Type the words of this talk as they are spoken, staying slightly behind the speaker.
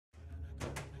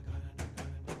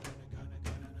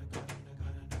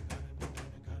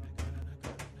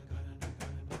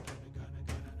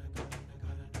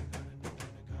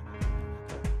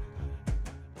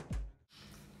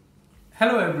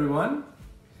Hello everyone.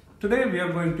 Today we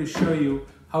are going to show you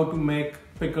how to make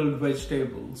pickled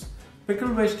vegetables.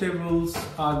 Pickled vegetables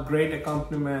are great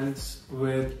accompaniments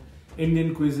with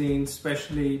Indian cuisine,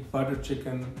 especially butter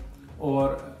chicken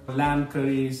or lamb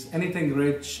curries, anything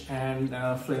rich and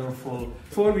flavorful.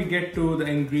 Before we get to the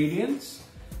ingredients,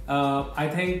 I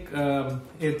think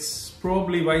it's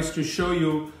probably wise to show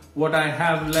you what I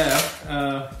have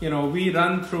left. We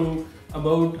run through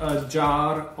about a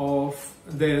jar of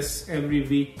this every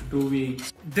week, 2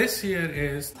 weeks. This here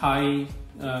is Thai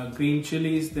green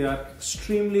chilies. They are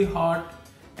extremely hot,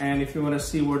 and if you want to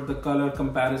see what the color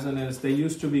comparison is, they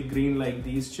used to be green like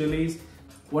these chilies.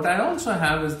 What I also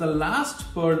have is the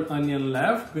last pearl onion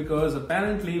left, because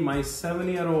apparently my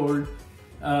 7-year-old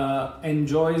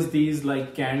enjoys these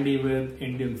like candy with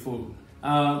Indian food.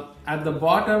 At the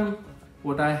bottom,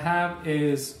 what I have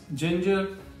is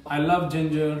ginger. I love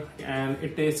ginger and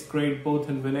it tastes great both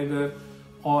in vinegar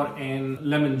or in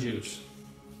lemon juice.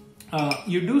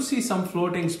 You do see some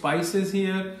floating spices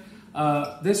here.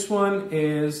 This one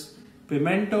is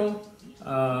pimento.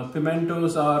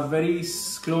 Pimentos are very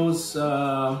close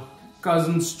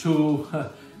cousins to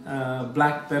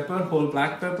black pepper, whole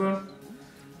black pepper.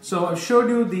 So I've showed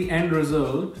you the end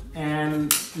result,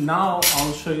 and now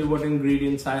I'll show you what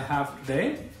ingredients I have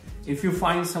today. If you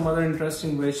find some other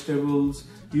interesting vegetables,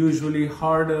 usually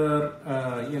harder,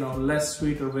 less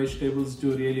sweeter vegetables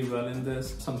do really well in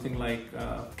this, something like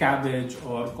cabbage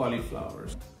or cauliflower.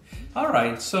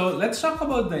 Alright, so let's talk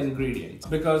about the ingredients.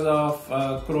 Because of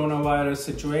coronavirus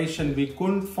situation, we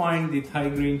couldn't find the Thai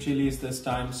green chilies this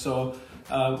time. So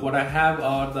what I have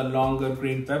are the longer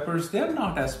green peppers. They're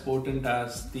not as potent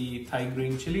as the Thai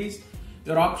green chilies.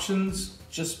 Your options,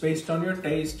 just based on your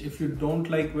taste. If you don't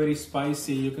like very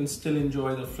spicy, you can still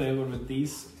enjoy the flavor with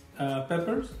these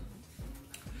peppers.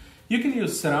 You can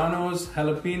use serranos,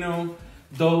 jalapeno,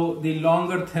 though the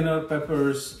longer, thinner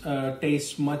peppers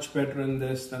taste much better in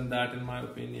this than that, in my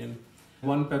opinion.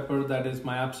 One pepper that is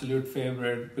my absolute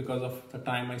favorite because of the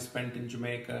time I spent in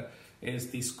Jamaica is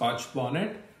the Scotch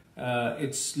bonnet.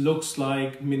 It looks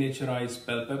like miniaturized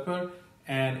bell pepper,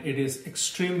 and it is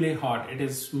extremely hot. It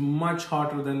is much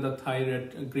hotter than the Thai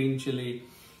red green chili,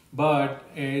 but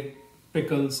it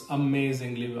pickles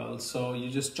amazingly well. So you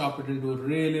just chop it into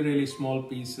really small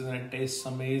pieces and it tastes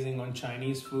amazing on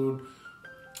Chinese food.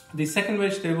 The second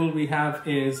vegetable we have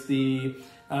is the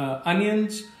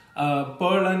onions.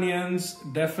 Pearl onions,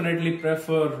 definitely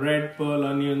prefer red pearl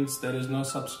onions. There is no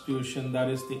substitution. That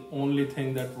is the only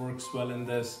thing that works well in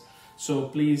this. So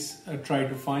please try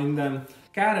to find them.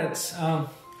 Carrots.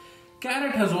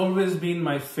 Carrot has always been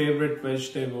my favorite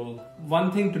vegetable.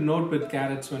 One thing to note with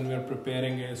carrots when we're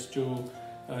preparing is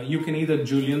you can either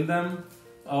julienne them,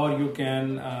 or you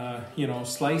can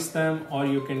slice them, or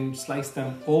you can slice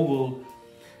them oval.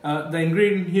 The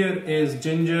ingredient here is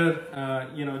ginger.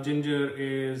 Ginger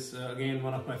is again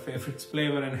one of my favorites,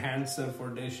 flavor enhancer for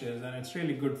dishes, and it's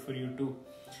really good for you too.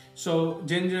 So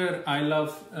ginger, I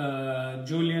love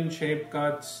julienne shaped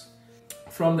cuts.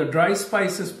 From the dry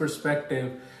spices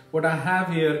perspective, what I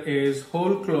have here is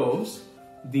whole cloves,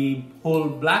 the whole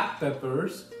black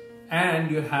peppers,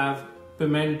 and you have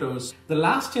pimentos. The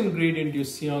last ingredient you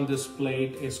see on this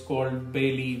plate is called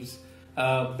bay leaves.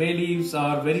 Bay leaves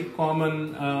are very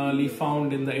commonly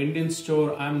found in the Indian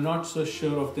store. I'm not so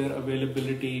sure of their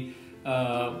availability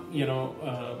at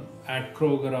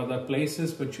Kroger or other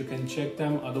places, but you can check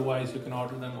them. Otherwise, you can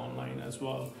order them online as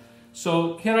well.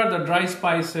 So here are the dry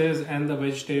spices and the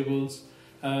vegetables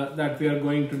that we are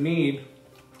going to need.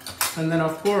 And then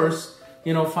of course,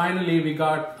 finally we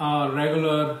got our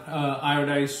regular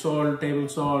iodized salt, table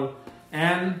salt,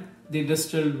 and the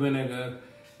distilled vinegar.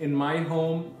 In my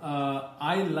home,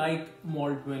 I like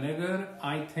malt vinegar.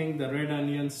 I think the red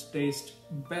onions taste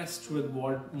best with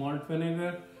malt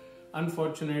vinegar.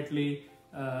 Unfortunately,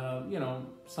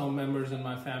 some members in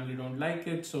my family don't like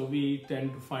it, so we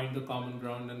tend to find the common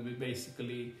ground and we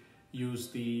basically use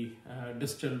the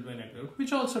distilled vinegar,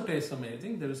 which also tastes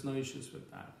amazing. There is no issues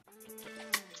with that.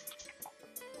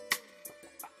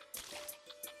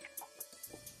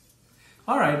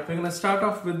 Alright, we're going to start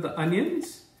off with the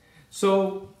onions.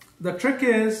 So the trick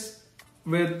is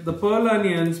with the pearl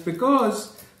onions,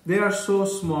 because they are so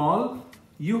small,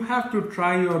 you have to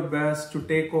try your best to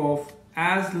take off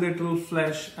as little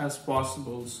flesh as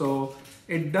possible. So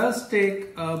it does take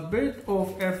a bit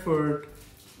of effort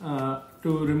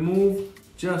to remove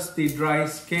just the dry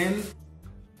skin.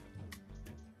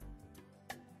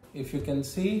 If you can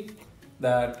see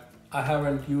that I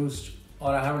haven't used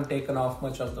or I haven't taken off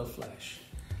much of the flesh.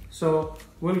 So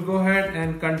we'll go ahead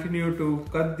and continue to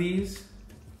cut these.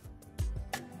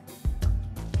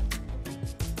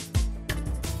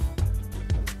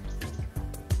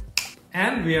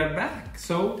 And we are back.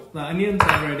 So the onions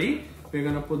are ready. We're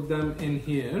gonna put them in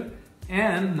here.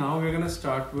 And now we're gonna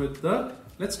start with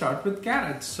let's start with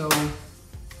carrots. So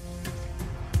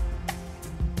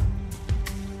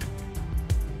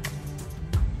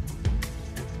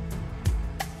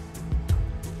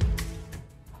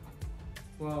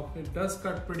wow, it does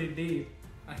cut pretty deep.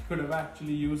 I could have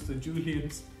actually used the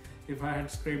juliennes if I had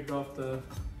scraped off the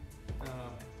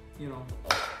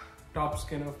top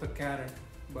skin of the carrot.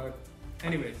 But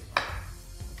anyways,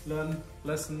 learn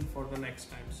lesson for the next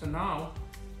time. So now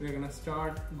we're gonna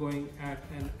start going at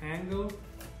an angle.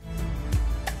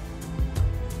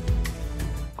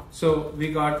 So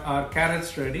we got our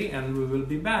carrots ready and we will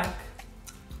be back.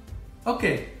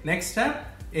 Okay, next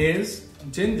step is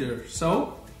ginger.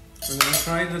 So we're gonna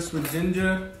try this with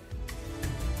ginger.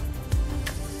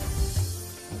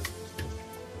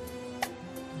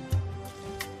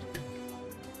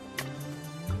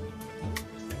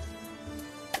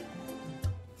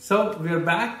 So we're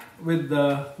back with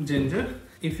the ginger.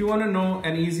 If you want to know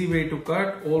an easy way to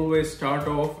cut, always start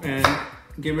off and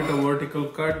give it a vertical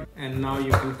cut, and now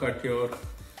you can cut your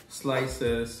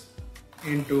slices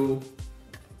into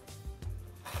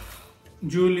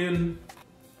julienne.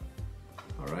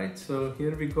 Alright, so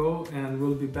here we go, and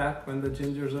we'll be back when the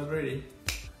gingers are ready.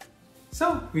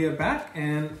 So we are back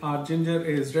and our ginger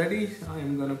is ready. I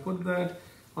am gonna put that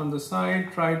on the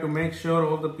side, try to make sure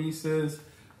all the pieces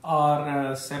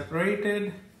are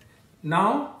separated.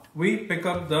 Now we pick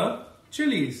up the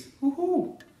chilies.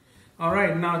 Woohoo!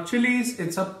 Alright, now chilies,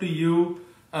 it's up to you.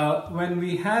 When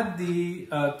we had the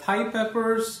Thai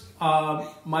peppers,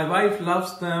 my wife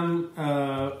loves them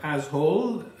as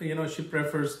whole. You know, she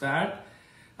prefers that.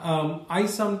 I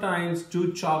sometimes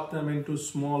do chop them into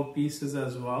small pieces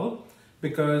as well,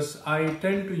 because I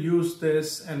tend to use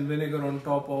this and vinegar on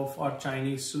top of our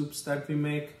Chinese soups that we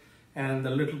make, and the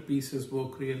little pieces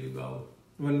work really well.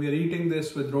 When we're eating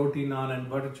this with roti, naan and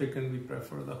butter chicken, we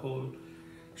prefer the whole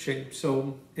shape.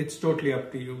 So it's totally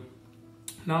up to you.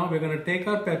 Now we're gonna take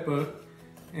our pepper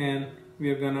and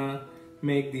we're gonna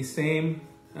make the same,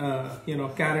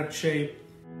 carrot shape.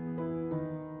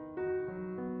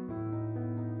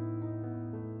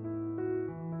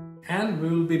 And we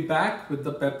will be back with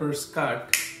the peppers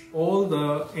cut. All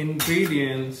the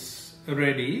ingredients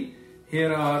ready.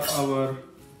 Here are our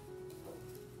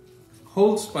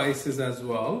whole spices as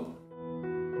well.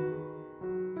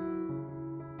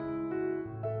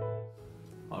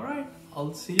 Alright,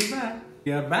 I'll see you back.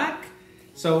 We are back.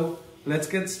 So let's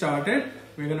get started.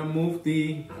 We're gonna move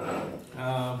the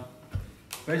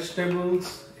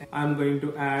vegetables. I'm going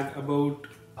to add about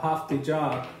half the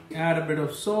jar. Add a bit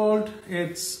of salt.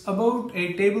 It's about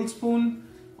a tablespoon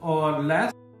or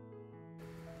less.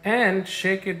 And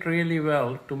shake it really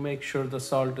well to make sure the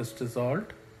salt is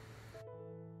dissolved.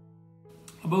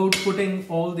 About putting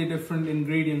all the different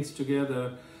ingredients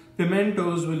together,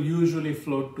 pimentos will usually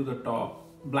float to the top.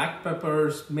 Black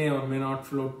peppers may or may not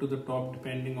float to the top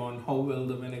depending on how well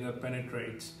the vinegar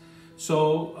penetrates.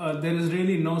 So there is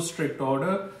really no strict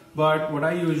order, but what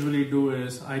I usually do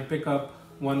is I pick up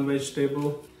one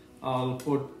vegetable, I'll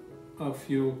put a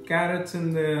few carrots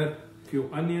in there, a few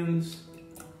onions,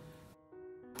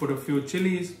 put a few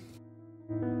chilies,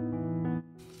 and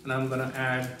I'm gonna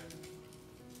add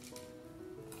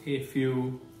a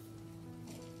few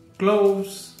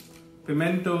cloves,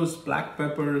 pimentos, black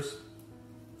peppers,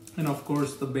 and of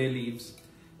course the bay leaves,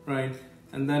 right?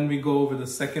 And then we go with the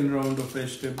second round of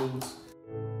vegetables.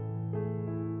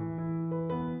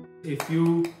 If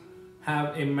you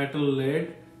have a metal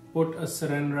lid, put a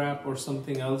saran wrap or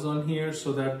something else on here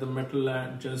so that the metal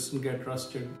lid doesn't get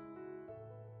rusted.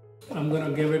 I'm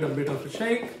gonna give it a bit of a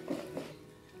shake.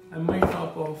 I might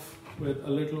top off with a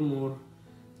little more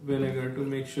vinegar to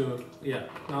make sure. Yeah,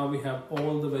 now we have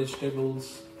all the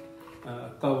vegetables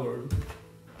covered.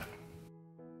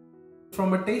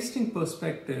 From a tasting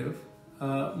perspective,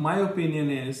 my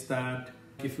opinion is that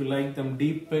if you like them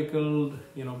deep pickled,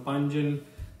 pungent,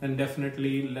 then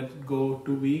definitely let it go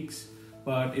 2 weeks.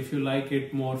 But if you like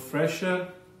it more fresher,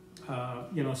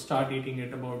 start eating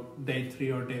it about day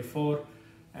 3 or day 4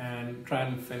 and try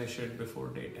and finish it before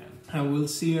day 10. I will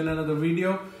see you in another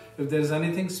video. If there's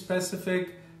anything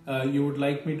specific you would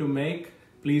like me to make,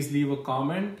 please leave a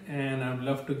comment and I'd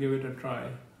love to give it a try.